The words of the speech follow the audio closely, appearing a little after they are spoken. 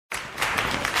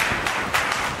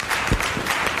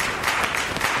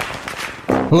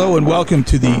Hello and welcome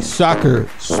to the Soccer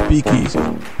Speakeasy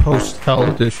Post-Hell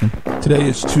Edition. Today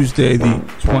is Tuesday, the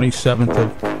 27th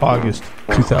of August,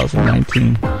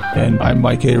 2019, and I'm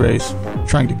Mike A-Race,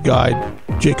 trying to guide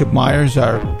Jacob Myers,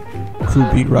 our crew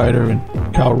beat writer,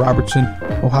 and Kyle Robertson,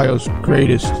 Ohio's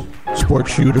greatest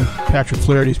sports shooter. Patrick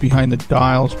Flaherty's behind the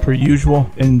dials per usual,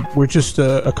 and we're just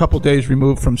a couple days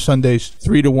removed from Sunday's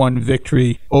 3-1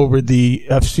 victory over the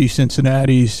FC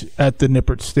Cincinnati's at the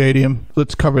Nippert Stadium.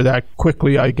 Let's cover that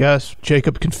quickly, I guess.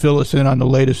 Jacob can fill us in on the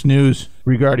latest news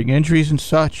regarding injuries and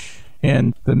such,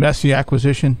 and the Messi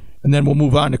acquisition. And then we'll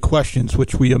move on to questions,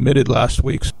 which we omitted last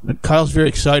week. Kyle's very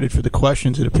excited for the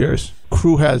questions, it appears.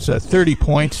 Crew has 30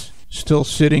 points, still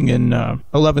sitting in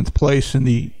 11th place in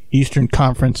the Eastern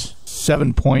Conference,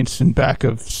 7 points in back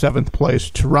of 7th place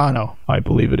Toronto, I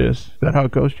believe it is. Is that how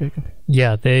it goes, Jacob?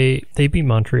 Yeah, they beat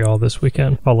Montreal this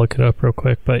weekend. I'll look it up real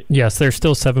quick. But yes, they're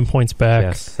still 7 points back.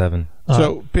 Yes, 7.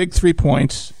 So big 3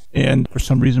 points, and for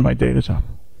some reason my data's up.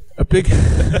 A big...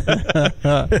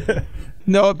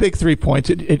 No, a big 3 points.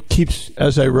 It keeps,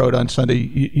 as I wrote on Sunday,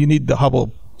 you need the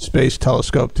Hubble Space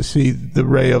Telescope to see the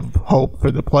ray of hope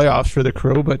for the playoffs for the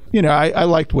Crew. But you know, I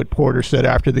liked what Porter said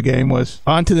after the game was,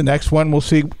 on to the next one. We'll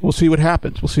see what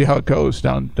happens. We'll see how it goes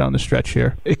down the stretch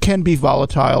here. It can be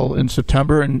volatile in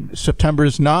September, and September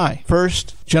is nigh.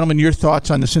 First, gentlemen, your thoughts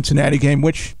on the Cincinnati game,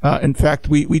 which in fact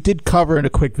we did cover in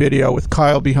a quick video with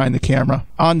Kyle behind the camera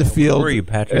on the field. Where are you,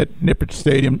 Patrick? At Nippert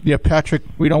Stadium. Yeah, Patrick,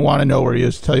 we don't want to know where he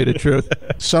is, to tell you the truth.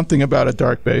 Something about a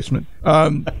dark basement.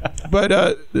 But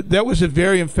that was a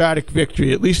very emphatic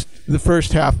victory. At least the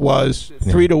first half was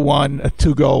 3-1, a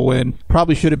 2-goal win.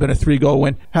 Probably should have been a 3-goal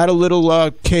win. Had a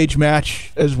little cage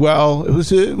match as well.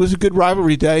 It was a good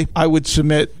rivalry day. I would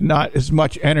submit not as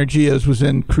much energy as was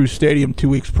in Crew Stadium 2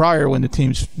 weeks prior when the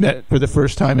teams met for the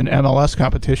first time in MLS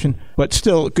competition. But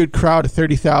still, a good crowd of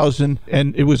 30,000,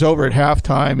 and it was over at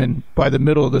halftime. And by the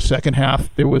middle of the second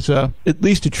half, there was at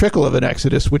least a trickle of an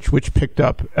exodus, which picked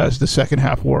up as the second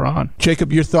half wore on.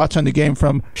 Jacob, your thoughts on the game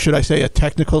from, should I say, a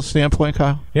technical standpoint,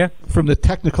 Kyle? Yeah. From the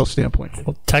technical standpoint.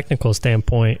 Well, technical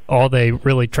standpoint, all they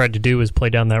really tried to do was play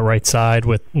down that right side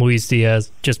with Luis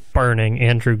Diaz just burning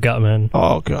Andrew Gutman.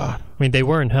 Oh, God. I mean, they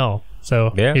were in hell.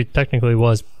 So He technically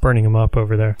was burning him up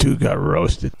over there. Dude got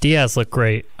roasted. Diaz looked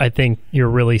great. I think you're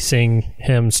really seeing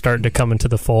him starting to come into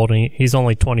the fold. And he's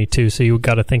only 22, so you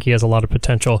got to think he has a lot of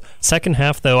potential. Second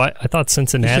half, though, I thought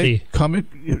Cincinnati...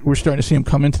 We're starting to see him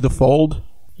come into the fold?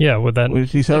 Yeah, with that...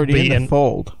 He's already in the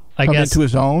fold. Come into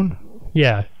his own?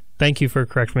 Yeah. Thank you for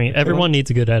correcting me. Everyone needs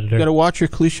a good editor. You got to watch your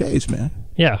cliches, man.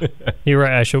 Yeah, you're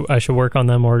right. I should work on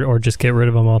them or just get rid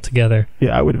of them altogether.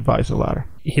 Yeah, I would advise the latter.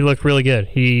 He looked really good.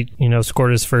 He,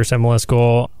 scored his first MLS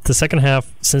goal. The second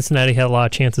half, Cincinnati had a lot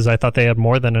of chances. I thought they had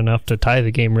more than enough to tie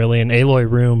the game, really. And Aloy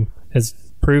Room has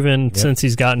proven since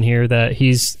he's gotten here that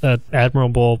he's an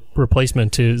admirable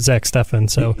replacement to Zach Steffen.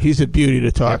 So he's a beauty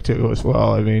to talk to as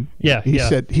well. I mean, he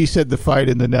said the fight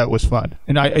in the net was fun,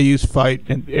 and I use fight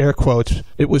in air quotes.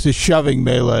 It was a shoving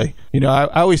melee. I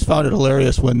always found it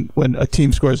hilarious when a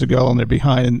team scores a goal and they're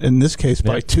behind. And in this case,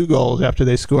 by 2 goals after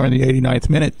they score in the 89th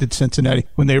minute, did Cincinnati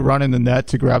when they run in the net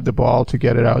to grab the ball to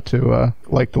get it out to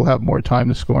they'll have more time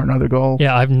to score another goal.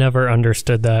 Yeah, I've never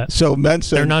understood that. So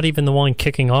Mensah, they're not even the one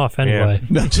kicking off anyway.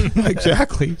 Yeah.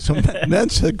 Exactly. So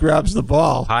Mensah grabs the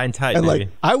ball high and tight, and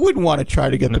I wouldn't want to try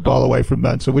to get the ball away from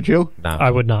Mensah, would you? No. I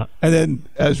would not. And then,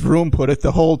 as Room put it,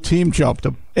 the whole team jumped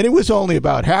him. And it was only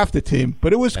about half the team,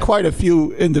 but it was quite a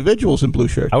few individuals in blue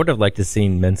shirts. I would have liked to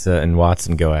seen Mensah and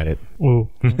Watson go at it. Ooh,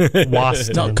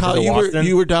 Watson. No, Kyle,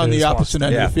 you were down the opposite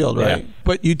end of the field, right? Yeah.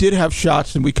 But you did have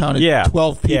shots, and we counted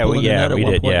 12 people in the net at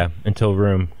one point. Yeah, until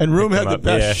Room. And Room had the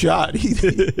best shot.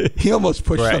 He almost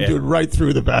pushed some dude right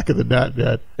through the back of the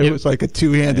net. It was like a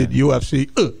two-handed UFC.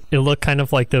 It looked kind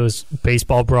of like those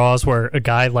baseball brawls where a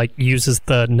guy uses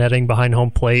the netting behind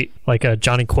home plate, like a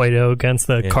Johnny Cueto against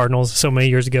the Cardinals so many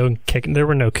years ago. Kicking, there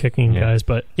were no kicking guys,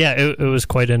 but it was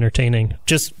quite entertaining.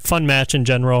 Just fun match in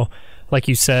general. Like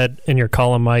you said in your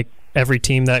column, Mike, every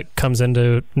team that comes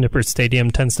into Nippert Stadium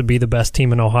tends to be the best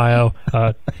team in Ohio.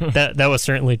 That was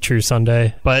certainly true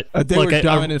Sunday. But they were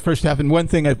dominant in the first half. And one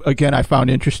thing, I found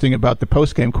interesting about the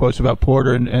post-game quotes about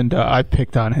Porter, and I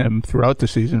picked on him throughout the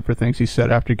season for things he said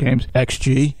after games,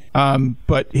 XG.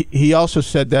 But he also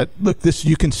said that, look, this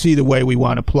you can see the way we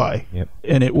want to play. Yep.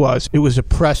 And it was a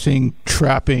pressing,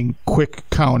 trapping, quick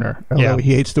counter. Although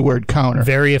he hates the word counter.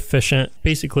 Very efficient.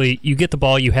 Basically, you get the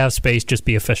ball, you have space, just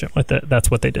be efficient with it. That's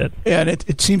what they did. And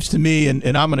it seems to me, and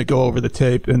I'm going to go over the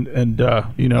tape, and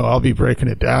I'll be breaking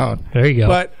it down. There you go.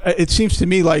 But it seems to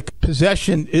me like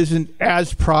possession isn't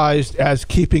as prized as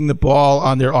keeping the ball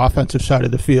on their offensive side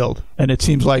of the field. And it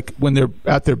seems like when they're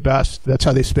at their best, that's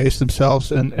how they space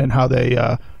themselves and how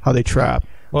they trap.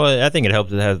 Well, I think it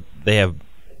helps that they have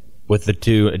with the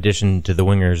two addition to the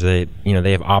wingers,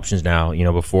 they have options now.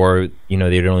 Before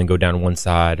they'd only go down one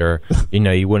side, or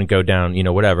you wouldn't go down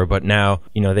whatever. But now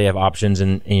they have options,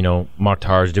 and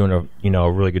Mokhtar's doing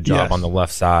a really good job on the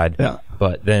left side. Yeah.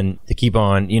 But then to keep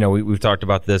on, we've talked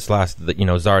about this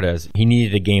Zardes, he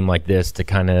needed a game like this to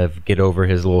kind of get over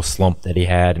his little slump that he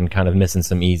had and kind of missing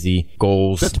some easy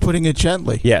goals. That's putting it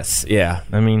gently. Yes, yeah.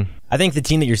 I mean, I think the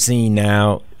team that you're seeing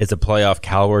now is a playoff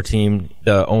caliber team.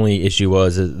 The only issue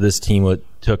was this team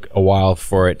took a while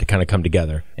for it to kind of come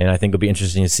together. And I think it'll be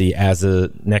interesting to see as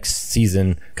the next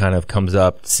season kind of comes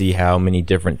up, see how many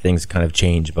different things kind of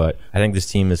change. But I think this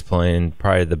team is playing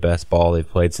probably the best ball they've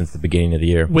played since the beginning of the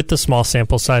year. With the small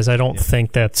sample size, I don't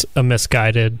think that's a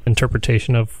misguided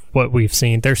interpretation of what we've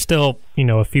seen. They're still,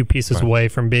 a few pieces away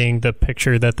from being the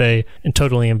picture that they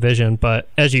totally envisioned. But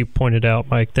as you pointed out,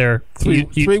 Mike, they're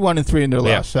 3-1-3 in their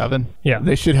last 7. Yeah.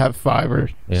 They should have 5 or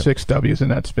 6 W's in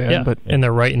that span. Yeah. And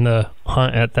they're right in the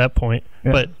hunt at that point.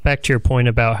 Yeah. But back to your point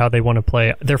about how they want to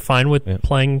play, they're fine with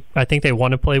playing. I think they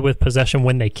want to play with possession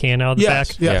when they can out of the back.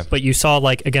 Yes. Yeah. But you saw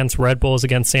against Red Bulls,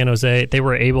 against San Jose, they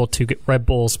were able to get Red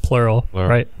Bulls, plural.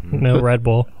 Right? No Red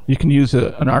Bull. You can use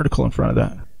an article in front of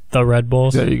that. The Red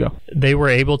Bulls. There you go. They were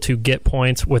able to get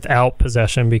points without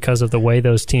possession because of the way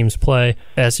those teams play.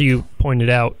 As you pointed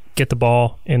out, get the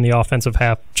ball in the offensive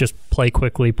half, just play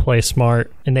quickly, play smart.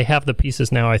 And they have the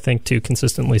pieces now, I think, to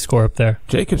consistently score up there.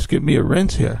 Jacobs, give me a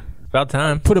rinse here. About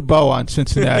time. Put a bow on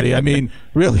Cincinnati. I mean,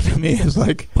 really, to me, it's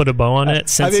like... Put a bow on it.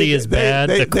 Cincy is bad.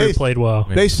 The crew played well.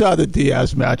 They saw the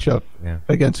Diaz matchup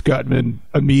against Gutman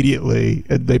immediately,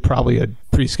 and they probably had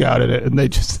pre-scouted it, and they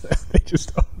just... Do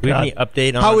we have any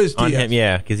update on, How is on Diaz? him?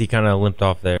 Yeah, because he kind of limped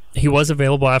off there. He was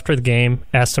available after the game.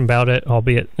 Asked him about it,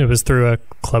 albeit it was through a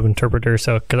club interpreter,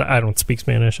 so because I don't speak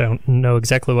Spanish, I don't know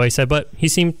exactly what he said, but he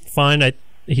seemed fine.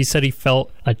 He said he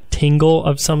felt a tingle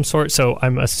of some sort, so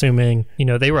I'm assuming,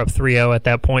 they were up 3-0 at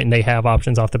that point, and they have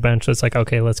options off the bench. So it's like,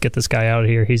 okay, let's get this guy out of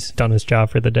here. He's done his job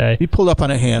for the day. He pulled up on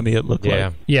a hammy, it looked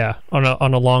like. Yeah, on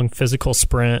a long physical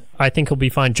sprint. I think he'll be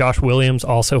fine. Josh Williams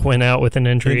also went out with an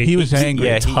injury. And he was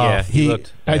angry. He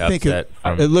looked I think it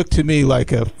looked to me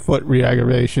like a foot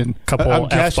re-aggravation. Couple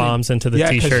F-bombs into the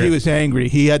T-shirt. Yeah, because he was angry.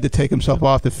 He had to take himself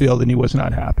off the field, and he was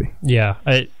not happy. Yeah,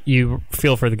 you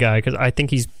feel for the guy, because I think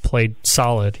he's played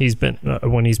solid. He's been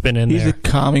when he's been in there. He's a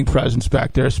calming presence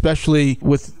back there, especially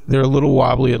with they're a little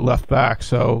wobbly at left back.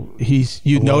 So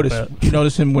you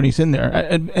notice him when he's in there,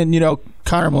 and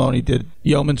Connor Maloney did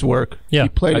yeoman's work. Yeah, he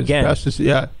played his best.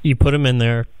 You put him in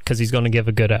there because he's going to give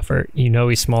a good effort.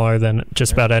 He's smaller than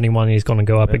just about anyone he's going to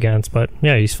go up against, but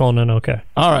he's filling in okay.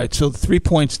 All right, so 3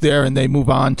 points there, and they move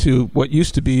on to what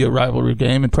used to be a rivalry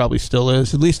game and probably still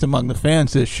is, at least among the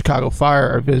fans. The Chicago Fire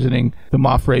are visiting the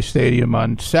Moffray Stadium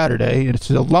on Saturday, and it's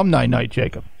an alumni night,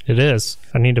 Jacob. It is.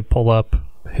 I need to pull up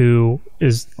who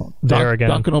is there again.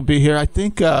 Duncan will be here. I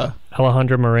think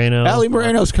Alejandro Moreno. Ali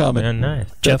Moreno's coming. Yeah, nice.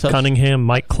 Jeff Cunningham,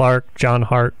 Mike Clark, John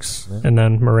Harkes, and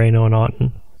then Moreno and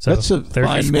Otten. So that's a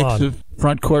fine mix of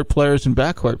front court players and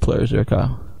back court players there,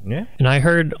 Kyle. Yeah. And I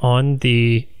heard on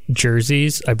the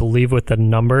jerseys, I believe with the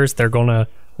numbers, they're going to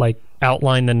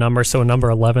outline the number. So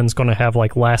number 11 is going to have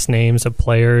last names of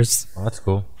players. Oh, that's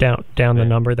cool. Down the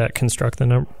number that construct the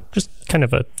number. Just kind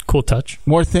of a cool touch.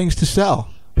 More things to sell.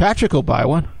 Patrick will buy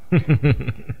one.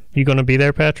 You going to be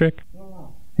there, Patrick?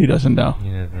 He doesn't know.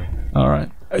 All right.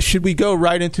 Should we go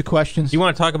right into questions? You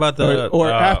want to talk about the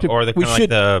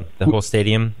whole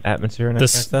stadium atmosphere and that kind of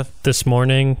stuff? This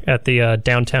morning at the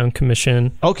Downtown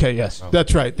Commission. Okay, yes.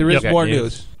 That's right. There is more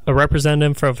news. A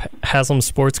representative from Haslam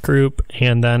Sports Group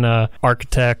and then an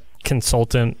architect,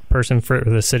 consultant person for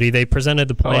the city. They presented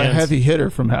the plans. A heavy hitter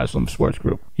from Haslam Sports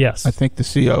Group. Yes. I think the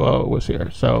COO was here.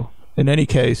 So, in any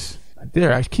case...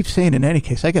 I keep saying in any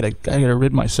case, I gotta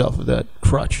rid myself of that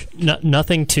crutch.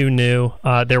 Nothing too new.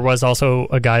 There was also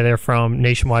a guy there from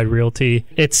Nationwide Realty.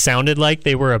 It sounded like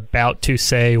they were about to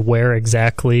say where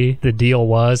exactly the deal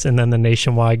was, and then the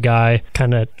Nationwide guy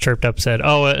kind of chirped up, said,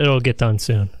 "Oh, it'll get done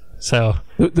soon." So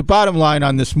the bottom line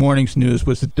on this morning's news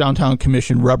was the Downtown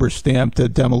Commission rubber stamped the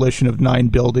demolition of 9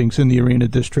 buildings in the Arena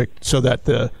District so that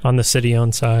on the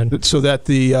city-owned side, so that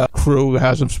the crew,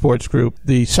 Haslam Sports Group,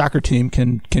 the soccer team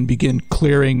can begin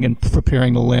clearing and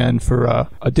preparing the land for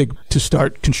a dig to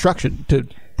start construction, to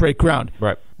break ground.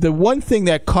 Right. The one thing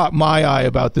that caught my eye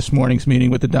about this morning's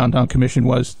meeting with the Downtown Commission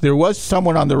was there was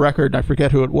someone on the record, and I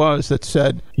forget who it was, that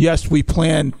said, yes, we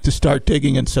plan to start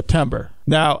digging in September.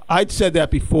 Now, I'd said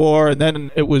that before, and then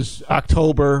it was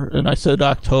October, and I said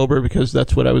October because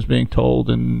that's what I was being told,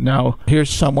 and now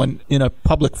here's someone in a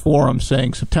public forum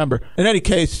saying September. In any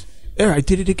case, there, I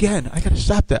did it again. I got to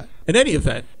stop that. In any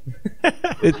event,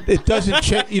 it doesn't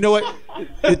change. You know what?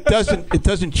 It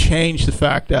doesn't change the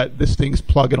fact that this thing's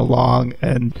plugging along,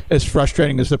 and as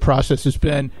frustrating as the process has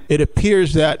been, it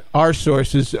appears that our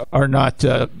sources are not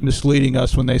misleading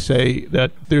us when they say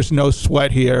that there's no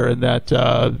sweat here and that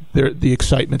the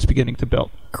excitement's beginning to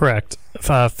build. Correct.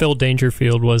 Phil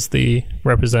Dangerfield was the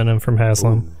representative from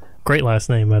Haslam. Great last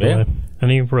name, by the way.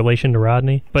 Any relation to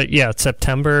Rodney? But yeah,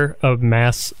 September of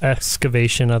mass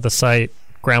excavation of the site,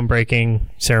 groundbreaking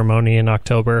ceremony in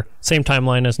October. Same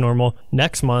timeline as normal.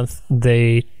 Next month,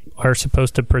 they are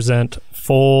supposed to present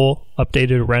full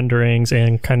updated renderings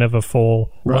and kind of a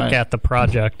full look at the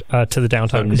project to the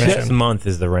Downtown Commission. Next month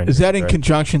is the rendering. Is that in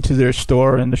conjunction to their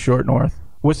store in the Short North?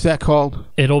 What's that called?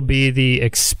 It'll be the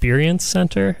Experience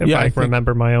Center, if I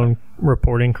remember my own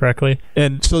reporting correctly.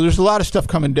 And so there's a lot of stuff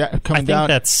coming down. I think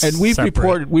that's and we've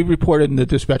separate. reported in the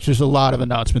dispatch. There's a lot of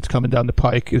announcements coming down the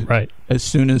pike. Right. As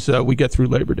soon as we get through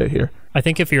Labor Day here. I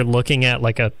think if you're looking at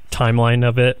like a timeline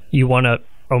of it, you want to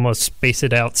almost space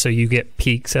it out so you get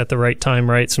peaks at the right time,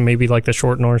 right? So maybe like the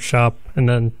Short North shop, and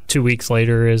then 2 weeks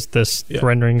later is this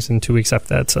renderings, and 2 weeks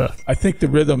after that's I think the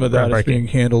rhythm of that is being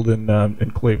handled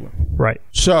in Cleveland. Right.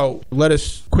 So let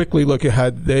us quickly look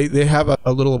ahead. They have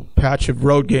a little patch of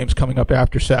road games coming up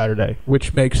after Saturday,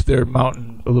 which makes their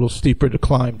mountain a little steeper to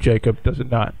climb, Jacob, does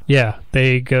it not? Yeah.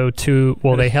 They go to,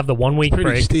 they have the 1 week break.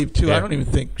 Pretty steep, too. Yeah. I don't even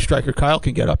think Striker Kyle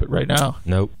can get up it right now.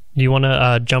 Nope. You want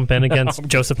to jump in against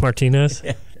Joseph Martinez?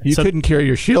 You couldn't carry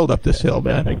your shield up this hill,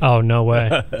 man. Oh, no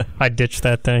way. I ditched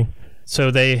that thing.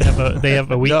 So they have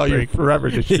a week no, break. you're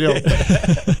forever the shield.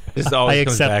 I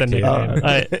accept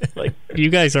the name. You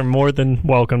guys are more than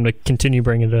welcome to continue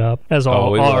bringing it up, as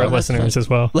all our listeners as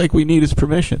well. Like we need his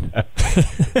permission.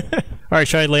 All right,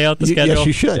 should I lay out the schedule? Yes,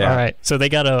 you should. Yeah. All right, so they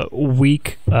got a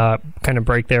week kind of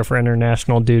break there for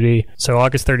international duty. So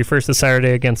August 31st is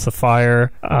Saturday against the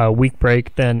Fire, week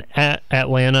break. Then at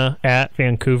Atlanta, at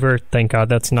Vancouver. Thank God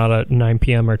that's not a 9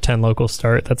 p.m. or 10 local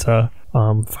start. That's a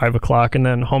 5 o'clock. And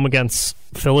then home against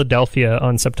Philadelphia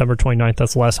on September 29th.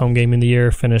 That's the last home game in the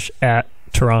year. Finish at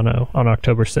Toronto on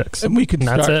October 6th. And we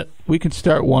can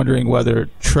start wondering whether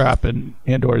Trapp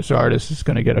and/or Zardes is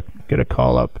going to get a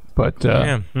call up, but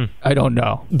I don't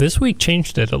know. This week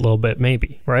changed it a little bit,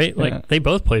 maybe, right? Like they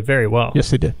both played very well. Yes,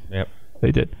 they did. Yep,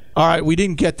 they did. All right, we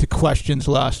didn't get to questions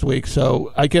last week,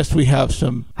 so I guess we have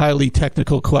some highly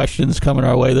technical questions coming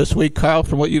our way this week, Kyle,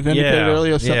 from what you've indicated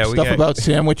earlier. Stuff about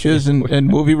sandwiches and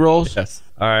movie rolls. Yes.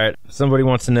 All right. Somebody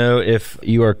wants to know if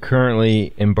you are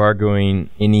currently embargoing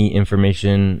any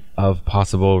information of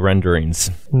possible renderings.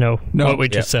 No. What we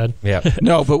just said. Yeah.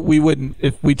 No, but we wouldn't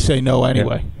if we'd say no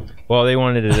anyway. Yeah. Well, they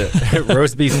wanted it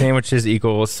roast beef sandwiches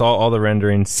equal saw all the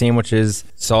renderings, sandwiches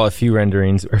saw a few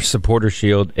renderings, or supporter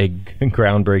shield a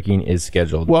groundbreaking is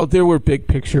scheduled. Well, there were big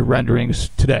picture renderings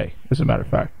today, as a matter of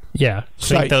fact. Yeah,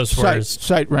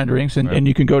 site renderings, and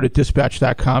you can go to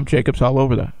dispatch.com. Jacob's all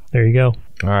over that. There you go.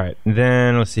 All right, and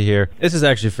then let's see here. This is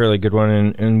actually a fairly good one,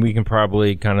 and we can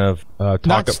probably kind of talk.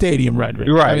 Not stadium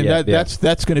rendering, right? I mean,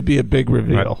 that's going to be a big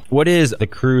reveal. Right. What is the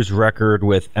Crew's record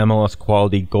with MLS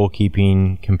quality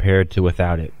goalkeeping compared to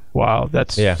without it? Wow,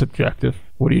 that's subjective.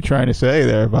 What are you trying to say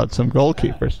there about some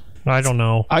goalkeepers? I don't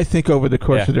know. I think over the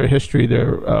course of their history,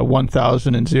 they're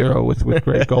 1,000-0 with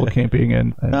great goalkeeping,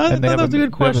 and they have a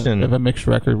good question. They have a mixed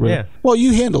record. Well,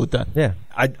 you handle it then. Yeah,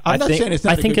 I'm not saying it's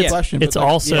not a good question. It's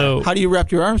also how do you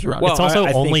wrap your arms around it? It's also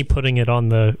only putting it on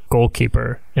the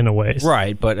goalkeeper in a way.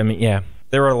 Right, but I mean,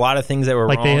 there were a lot of things that were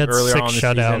wrong they had earlier 6 on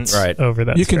the shutouts season. Right. over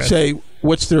that. You can say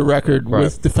what's their record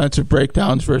with defensive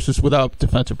breakdowns versus without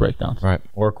defensive breakdowns. Right,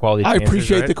 or quality. I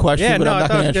appreciate the question, but I'm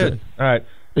not going to answer it. All right.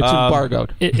 It's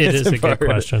embargoed. It is a good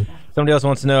question. Somebody else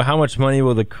wants to know, how much money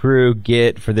will the Crew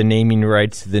get for the naming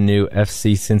rights to the new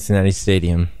FC Cincinnati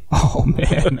Stadium? Oh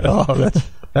man,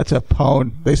 that's a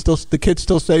pwn. The kids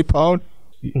still say pwn?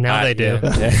 Now they do.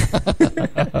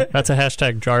 That's a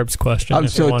hashtag Jarbs question. I'm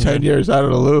so 10 years out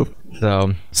of the loop.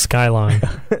 So Skyline.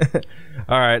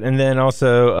 All right, and then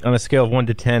also on a scale of 1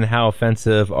 to 10, how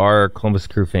offensive are Columbus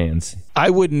Crew fans? I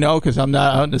wouldn't know because I'm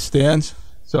not out in the stands.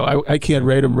 So I can't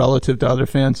rate them relative to other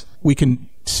fans. We can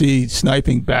see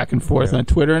sniping back and forth on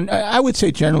Twitter, and I would say,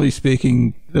 generally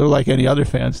speaking, they're like any other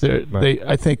fans.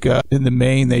 I think in the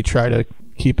main they try to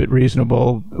keep it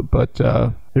reasonable, but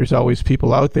there's always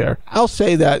people out there. I'll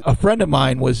say that a friend of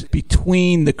mine was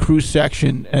between the Crew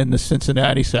section and the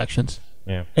Cincinnati sections.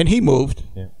 Yeah. And he moved.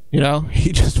 Yeah. You know,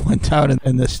 he just went down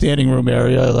in the standing room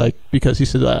area, like, because he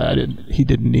said he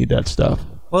didn't need that stuff.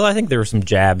 Well, I think there were some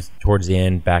jabs towards the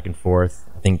end, back and forth.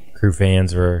 I think Crew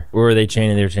fans were they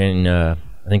chanting? They were chanting, I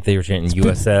think they were chanting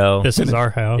USL. This is our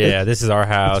house. Yeah, this is our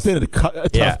house. It's been a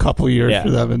tough couple of years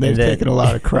for them, and they've taken a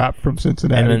lot of crap from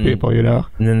Cincinnati people, you know.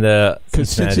 And then because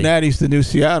Cincinnati's the new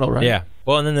Seattle, right? Yeah.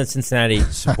 Well, and then the Cincinnati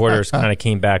supporters kind of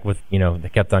came back with, they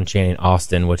kept on chanting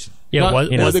Austin, which... Yeah,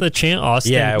 was the chant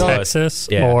Austin, Texas,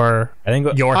 or I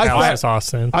think your house is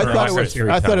Austin? I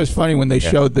thought it was funny when they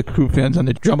showed the Crew fans on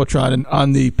the Jumbotron, and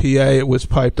on the PA it was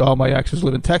piped, all my exes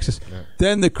live in Texas. Yeah.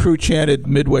 Then the Crew chanted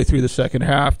midway through the second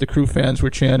half. The Crew fans were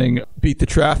chanting beat the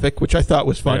traffic, which I thought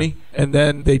was funny. Yeah. And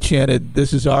then they chanted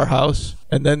this is our house.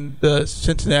 And then the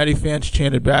Cincinnati fans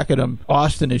chanted back at them,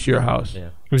 Austin is your house. Yeah.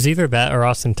 It was either that or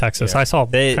Austin, Texas. I saw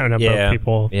kind of both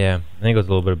people. Yeah, I think it was a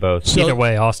little bit of both. So, either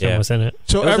way, Austin was in it.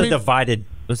 So it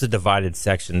was a divided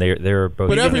section. They were both.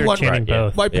 But everyone,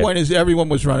 both. My point is, everyone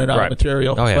was running out of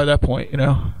material by that point,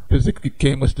 because the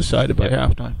game was decided by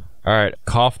halftime. All right,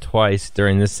 cough twice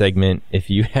during this segment if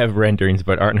you have renderings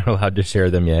but aren't allowed to share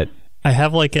them yet. I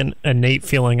have like an innate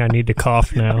feeling I need to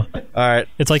cough now. All right.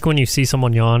 It's like when you see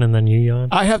someone yawn and then you yawn.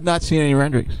 I have not seen any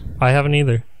renderings. I haven't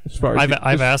either. As far as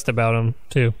I've asked about them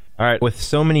too. All right. With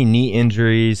so many knee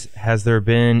injuries, has there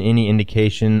been any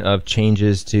indication of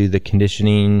changes to the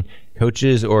conditioning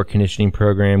coaches or conditioning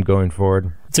program going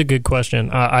forward? It's a good question.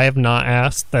 I have not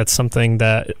asked. That's something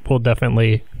that will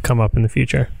definitely come up in the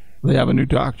future. They have a new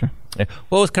doctor. Yeah.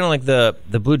 Well, it's kind of like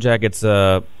the Blue Jackets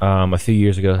a few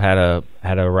years ago had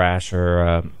a rash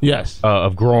or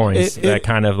of groins that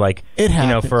kind of like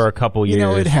for a couple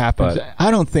years. It happens.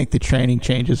 I don't think the training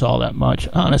changes all that much,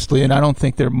 honestly, and I don't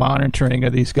think their monitoring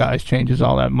of these guys changes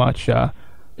all that much.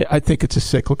 I think it's a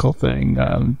cyclical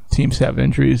thing. Teams have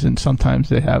injuries, and sometimes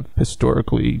they have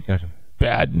historically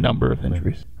bad number of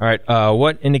injuries. All right.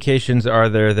 What indications are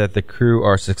there that the Crew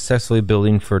are successfully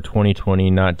building for 2020,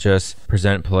 not just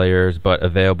present players, but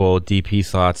available DP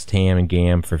slots, TAM, and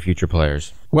GAM for future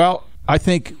players? Well, I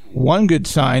think one good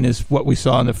sign is what we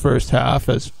saw in the first half.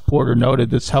 As Porter noted,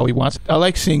 that's how he wants. I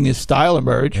like seeing his style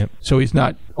emerge, so he's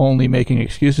not only making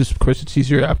excuses. Of course, it's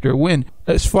easier after a win.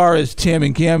 As far as TAM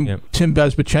and GAM, Tim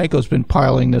Bezbatchenko's been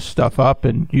piling this stuff up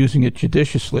and using it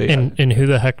judiciously. And who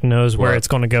the heck knows where it's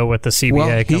going to go with the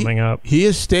CBA coming up? He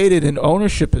has stated, and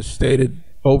ownership has stated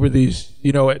over these,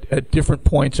 at different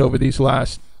points over these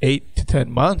last 8 to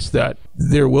 10 months, that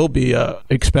there will be a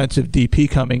expensive DP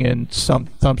coming in,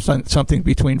 something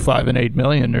between 5 and 8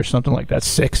 million or something like that.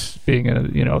 6 being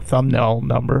a thumbnail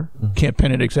number. Can't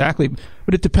pin it exactly,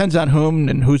 but it depends on whom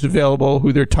and who's available,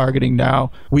 who they're targeting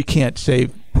now. We can't say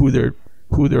who they're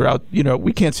out.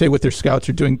 We can't say what their scouts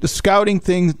are doing. The scouting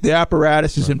thing, the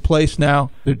apparatus is in place now.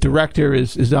 The director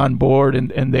is on board,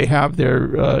 and they have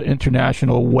their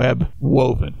international web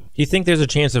woven. Do you think there's a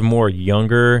chance of more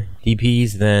younger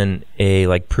DPs than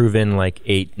a proven $8,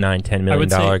 $9, $10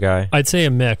 million guy? I'd say a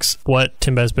mix. What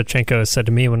Tim Bezbatchenko has said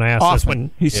to me when I asked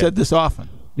this, said this often.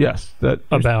 Yes,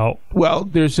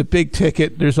 there's a big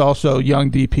ticket. There's also young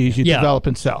DPs you develop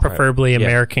and sell, preferably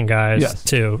American guys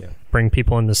too. Bring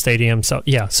people in the stadium. So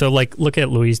look at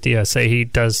Luis Diaz. Say he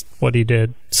does what he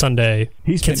did Sunday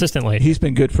consistently. He's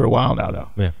been good for a while now, though.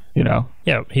 Yeah.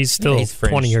 He's still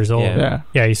 20 years old. Yeah,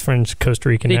 he's fringe Costa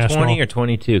Rican national. 20 or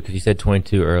 22? Because you said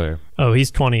 22 earlier. Oh, he's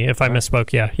 20. If I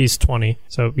misspoke, he's 20.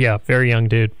 So very young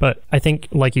dude. But I think,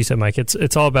 like you said, Mike,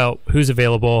 it's all about who's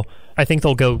available. I think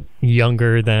they'll go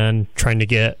younger than trying to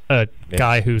get a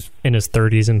guy who's in his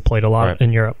 30s and played a lot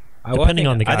in Europe. Depending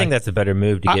on the guy. I think that's a better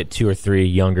move to get 2 or 3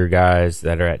 younger guys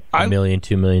that are at $1 million,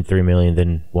 $2 million, $3 million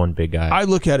than one big guy. I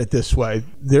look at it this way.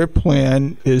 Their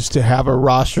plan is to have a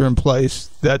roster in place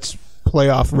that's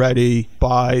playoff ready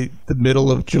by the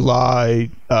middle of July,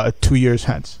 2 years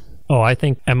hence. Oh, I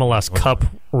think MLS Cup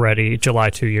ready July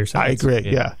 2 years hence. I agree,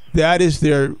 yeah. That is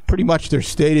pretty much their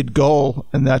stated goal,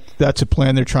 and that's a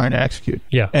plan they're trying to execute.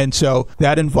 Yeah. And so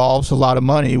that involves a lot of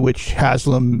money, which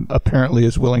Haslam apparently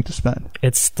is willing to spend.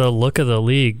 It's the look of the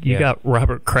league. You got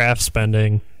Robert Kraft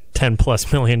spending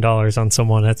 $10+ million on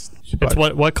someone. It's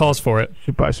what calls for it.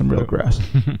 Should buy some real grass.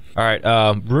 All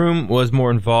right. Broom was more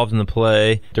involved in the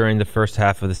play during the first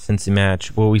half of the Cincy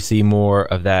match. Will we see more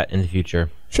of that in the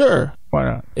future? Sure. Why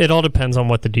not? It all depends on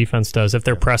what the defense does. If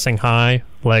they're pressing high,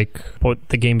 like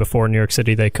the game before in New York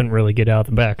City, they couldn't really get out of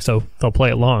the back, so they'll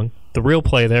play it long. The real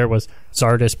play there was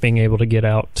Zardes being able to get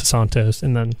out to Santos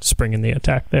and then spring in the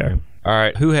attack there. All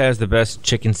right. Who has the best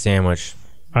chicken sandwich?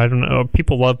 I don't know.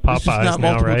 People love This is Popeyes not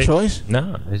now, multiple right? choice?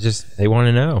 No, it's just they want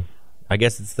to know. I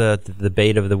guess it's the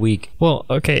debate of the week. Well,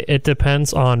 okay, it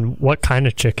depends on what kind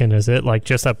of chicken is it. Like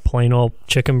just a plain old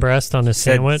chicken breast on a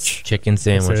sandwich? Chicken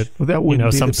sandwich. Is it, Well, that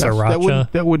wouldn't be some the best. sriracha?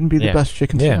 That wouldn't be the Yeah. best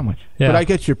chicken Yeah. sandwich. Yeah. But I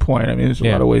get your point. I mean, there's a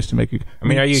Yeah. lot of ways to make it. I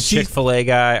mean, are you a Si- Chick-fil-A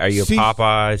guy? Are you a Si-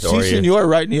 Popeyes? Or Si are you Senor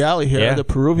right in the alley here, Yeah. the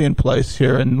Peruvian place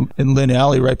here in Lynn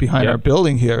Alley, right behind Yep. our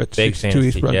building here at Big 62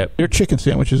 East fancy, Broad. yep. Their chicken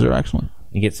sandwiches are excellent.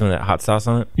 you get some of that hot sauce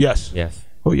on it? Yes. Yes.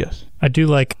 Oh, yes. I do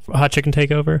like hot chicken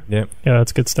takeover. Yep. Yeah,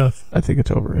 that's good stuff. I think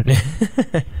it's overrated.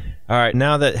 All right,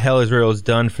 now that Hell is Real is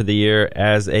done for the year,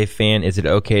 as a fan, is it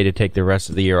okay to take the rest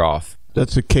of the year off?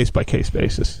 That's a case-by-case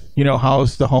basis. You know,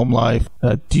 how's the home life?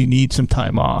 Do you need some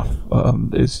time off?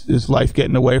 Is life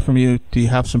getting away from you? Do you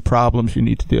have some problems you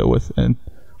need to deal with? And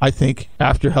I think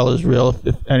after Hell is Real,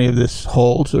 if any of this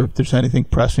holds, or if there's anything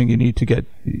pressing you need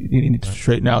to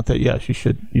straighten out, that yes, you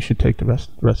should take the rest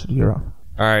of the year off.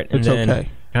 All right, and It's then okay.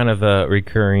 kind of a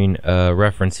recurring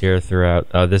reference here throughout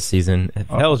this season. If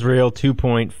Hell is Real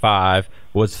 2.5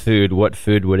 was food, what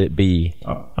food would it be?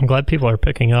 I'm glad people are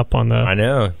picking up on I the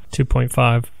know.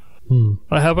 2.5.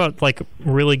 But how about like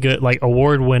really good, like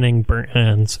award-winning burnt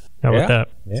ends? How about that?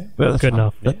 Yeah. That's Good fine.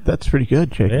 enough. That's pretty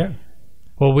good, Jake. Yeah.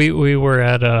 Well, we were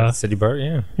at City Bar,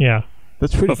 yeah. yeah,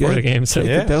 That's pretty before good. the game, so Jake,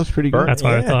 Yeah. that was pretty good. that's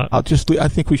what I Yeah. thought. I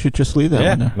think we should just leave that Yeah,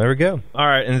 one there. there we go. All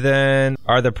right, and then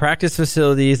are the practice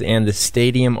facilities and the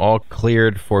stadium all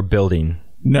cleared for building?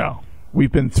 No.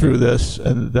 We've been through this,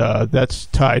 and that's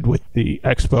tied with the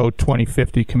Expo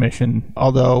 2050 Commission.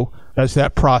 Although, as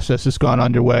that process has gone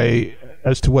underway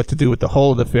as to what to do with the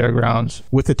whole of the fairgrounds,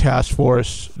 with the task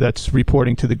force that's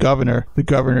reporting to the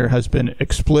governor has been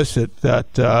explicit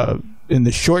that in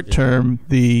the short term,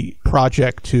 the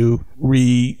project to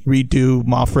redo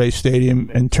Moffray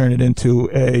Stadium and turn it into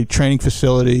a training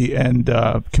facility and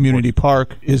community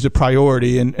park is a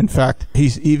priority. And in fact,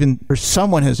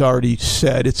 someone has already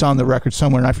said, it's on the record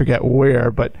somewhere, and I forget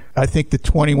where, but I think the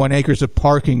 21 acres of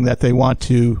parking that they want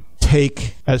to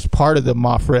take as part of the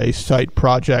Moffray site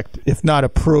project, if not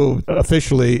approved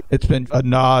officially, it's been a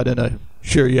nod and a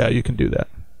sure, yeah, you can do that.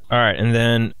 All right, and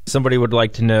then somebody would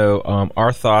like to know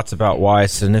our thoughts about why a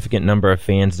significant number of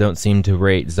fans don't seem to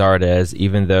rate Zardes,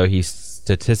 even though he's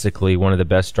statistically one of the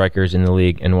best strikers in the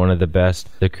league and one of the best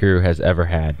the Crew has ever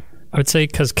had. I would say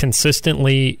because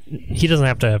consistently, he doesn't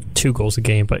have to have 2 goals a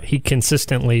game, but he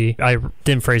consistently, I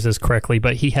didn't phrase this correctly,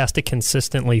 but he has to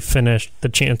consistently finish the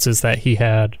chances that he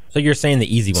had. So you're saying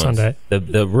the easy ones, Sunday.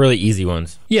 the really easy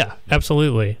ones. Yeah,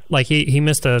 absolutely. Like he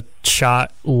missed a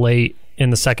shot late in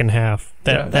the second half.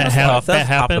 That was top the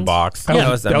happened. box. That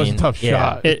was a tough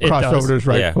shot. It Crossed does. over to his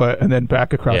right Yeah. foot and then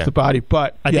back across Yeah. the body.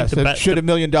 But I think yes, the should $1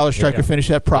 million striker finish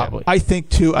that? Probably. I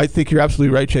think you're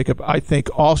absolutely right, Jacob. I think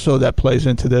also that plays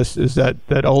into this is that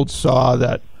old saw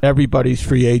that everybody's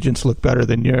free agents look better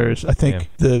than yours. I think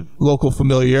the local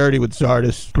familiarity with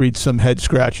Zardes breeds some head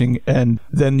scratching, and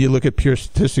then you look at pure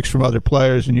statistics from other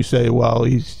players and you say, well,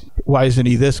 why isn't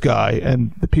he this guy?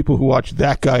 And the people who watch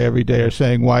that guy every day are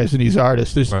saying, why isn't he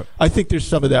Zardes? Right. I think there's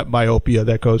some of that myopia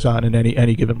that goes on in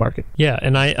any given market. Yeah,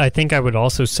 and I think I would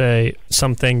also say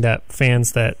something that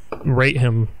fans that rate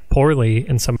him poorly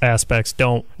in some aspects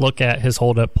don't look at his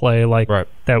hold-up play like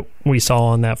that we saw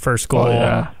on that first goal. Oh,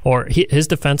 yeah. Or his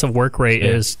defensive work rate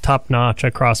is top-notch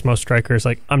across most strikers.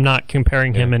 Like, I'm not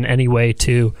comparing him in any way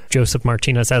to Joseph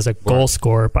Martinez as a goal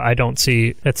scorer, but I don't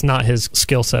see it's not his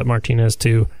skill set, Martinez,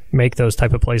 to make those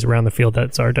type of plays around the field that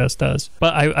Zardes does.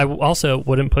 But I also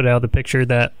wouldn't put out of the picture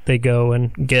that they go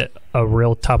and get a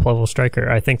real top-level striker.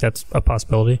 I think that's a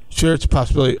possibility. Sure, it's a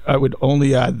possibility. I would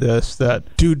only add this,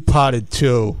 that dude potted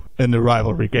 2 in the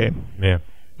rivalry game. Yeah.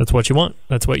 That's what you want.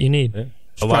 That's what you need. Yeah.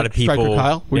 A lot of people. Striker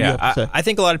Kyle, what do you have to say? I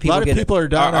think a lot of people. Are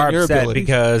down on your upset abilities.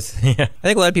 because I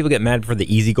think a lot of people get mad for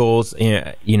the easy goals.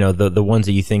 You know, the ones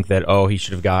that you think that he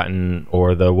should have gotten,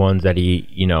 or the ones that he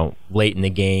late in the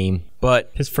game. But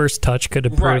his first touch could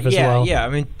improve as well. Yeah, I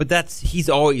mean, but he's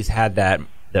always had that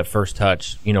first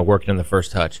touch. Working on the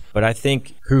first touch. But I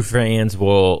think Crew fans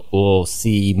will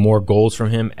see more goals from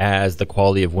him as the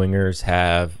quality of wingers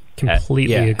have.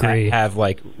 Completely agree. Have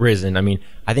risen. I mean,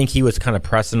 I think he was kind of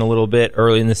pressing a little bit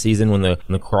early in the season when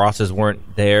the crosses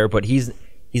weren't there, but he's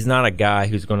not a guy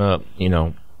who's gonna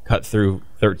cut through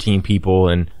 13 people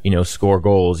and score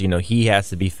goals. He has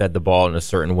to be fed the ball in a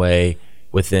certain way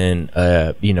within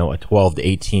a 12 to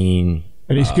 18.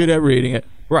 And he's good at reading it.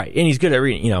 Right, and he's good at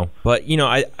reading, But,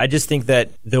 I just think that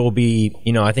there will be,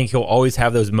 I think he'll always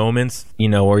have those moments,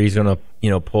 where he's going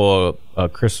to, pull a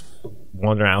Chris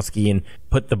Wondrowski and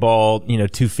put the ball,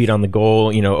 2 feet on the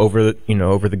goal, over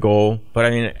the goal. But I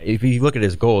mean, if you look at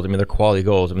his goals, I mean, they're quality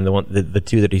goals. I mean, the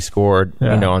 2 that he scored,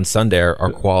 on Sunday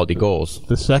are quality goals.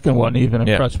 The second one even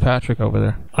impressed Patrick over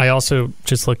there. I also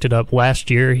just looked it up. Last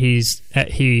year,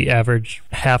 he averaged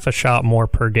half a shot more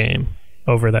per game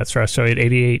over that stretch. So he had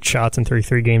 88 shots in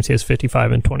 33 games. He has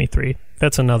 55 and 23.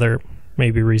 That's another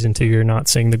maybe reason to you're not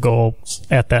seeing the goals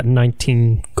at that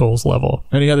 19 goals level.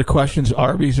 Any other questions,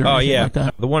 Arby's, or anything like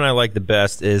that? The one I like the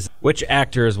best is which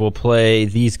actors will play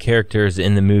these characters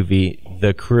in the movie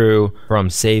The Crew from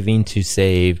Saving to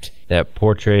Saved that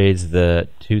portrays the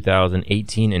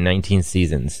 2018 and 19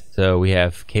 seasons. So we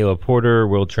have Caleb Porter,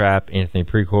 Will Trapp, Anthony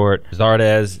Precourt,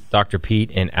 Zardes, Dr.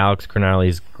 Pete, and Alex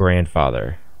Crognally's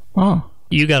grandfather. Oh.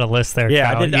 You got a list there,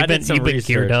 Yeah, Kyle. I did some You've been research.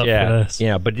 geared up for this.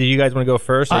 Yeah, but do you guys want to go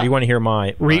first, or do you want to hear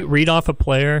my... Read off a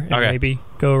player and maybe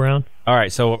go around. All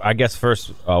right, so I guess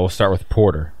first we'll start with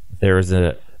Porter. If there was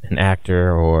an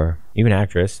actor or even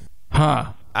actress.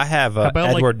 Huh. I have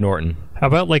Edward Norton. How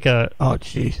about like a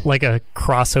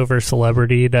crossover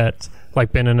celebrity that's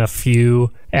like been in a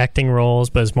few acting roles,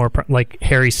 but is more like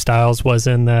Harry Styles was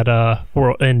in that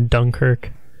in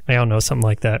Dunkirk. I don't know, something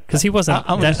like that, because he wasn't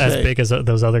as big as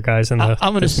those other guys in the.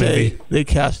 I'm going to say they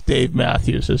cast Dave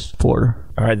Matthews as Porter.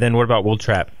 All right, then what about Will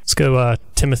Trapp? Let's go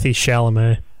Timothy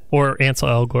Chalamet or Ansel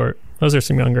Elgort. Those are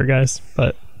some younger guys,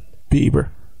 but Bieber.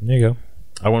 There you go.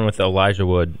 I went with Elijah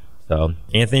Wood. So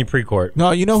Anthony Precourt.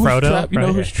 No, you know who's Frodo, Trapp? You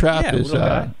know who's Trapp is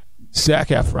Zac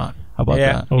Efron. How about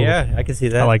that? Oh. Yeah, I can see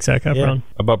that. I like Zac Efron. Yeah. How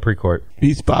about Precourt?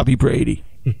 He's Bobby Brady.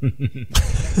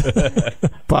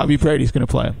 Bobby Brady's going to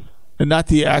play him. And not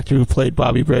the actor who played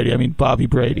Bobby Brady. I mean Bobby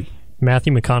Brady.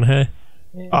 Matthew McConaughey.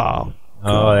 Oh.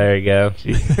 Oh, there you go.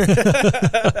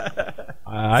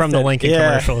 From the Lincoln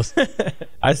commercials.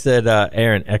 I said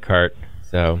Aaron Eckhart.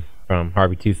 So from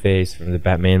Harvey Two-Face, from the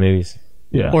Batman movies.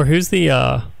 Yeah. Or who's the...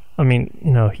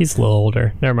 no, he's a little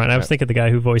older. Never mind. I was thinking the guy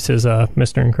who voices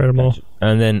Mr. Incredible.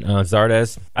 And then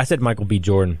Zardes. I said Michael B.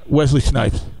 Jordan. Wesley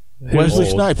Snipes. Wesley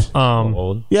Snipes.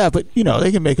 Old. Yeah, but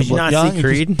they can make him look young. See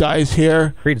Creed? He just dye his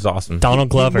hair. Creed's awesome. Donald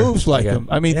Glover. He moves like him.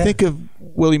 I mean, think of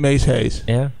Willie Mays Hayes.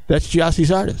 Yeah. That's Gyasi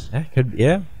Zardes. That could,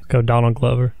 yeah. Go Donald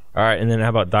Glover. All right, and then how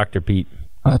about Dr. Pete?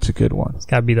 Oh, that's a good one. It's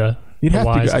got to be the You'd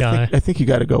wise have to. guy. I think you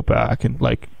got to go back and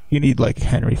you need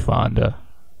Henry Fonda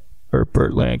or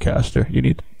Burt Lancaster. You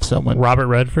need someone Robert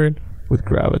Redford with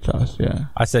gravitas. Yeah.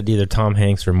 I said either Tom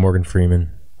Hanks or Morgan Freeman.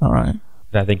 All right.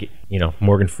 I think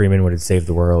Morgan Freeman would have saved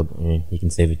the world. I mean, he can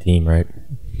save a team, right?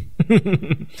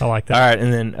 I like that. All right,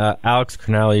 and then Alex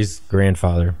Crognally's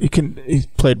grandfather. He's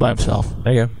played by himself.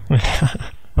 There you go.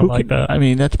 I like that. I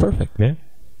mean, that's perfect. Yeah.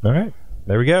 All right.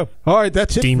 There we go. All right,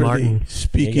 that's it Dean for Martin. the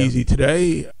Speakeasy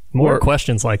today. More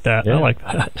questions like that. Yeah. I like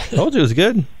that. Told you it was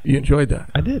good. You enjoyed that?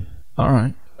 I did. All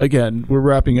right. Again, we're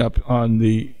wrapping up on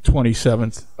the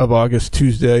 27th of August,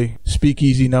 Tuesday.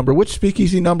 Speakeasy number. Which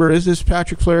Speakeasy number is this,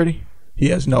 Patrick Flaherty? He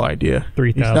has no idea.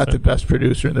 3,000. He's not the best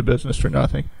producer in the business for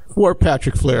nothing. For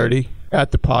Patrick Flaherty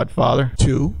at the Podfather.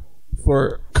 2.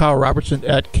 For Kyle Robertson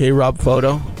at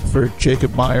KRobPhoto. For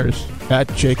Jacob Myers at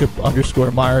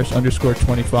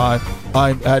Jacob_Myers_25.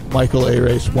 I'm at Michael A.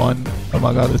 Race 1,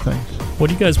 among other things. What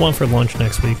do you guys want for lunch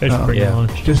next week? I should bring you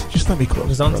lunch. Just let me close.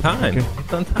 It's on time.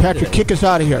 It's on time. Patrick, kick us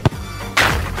out of here.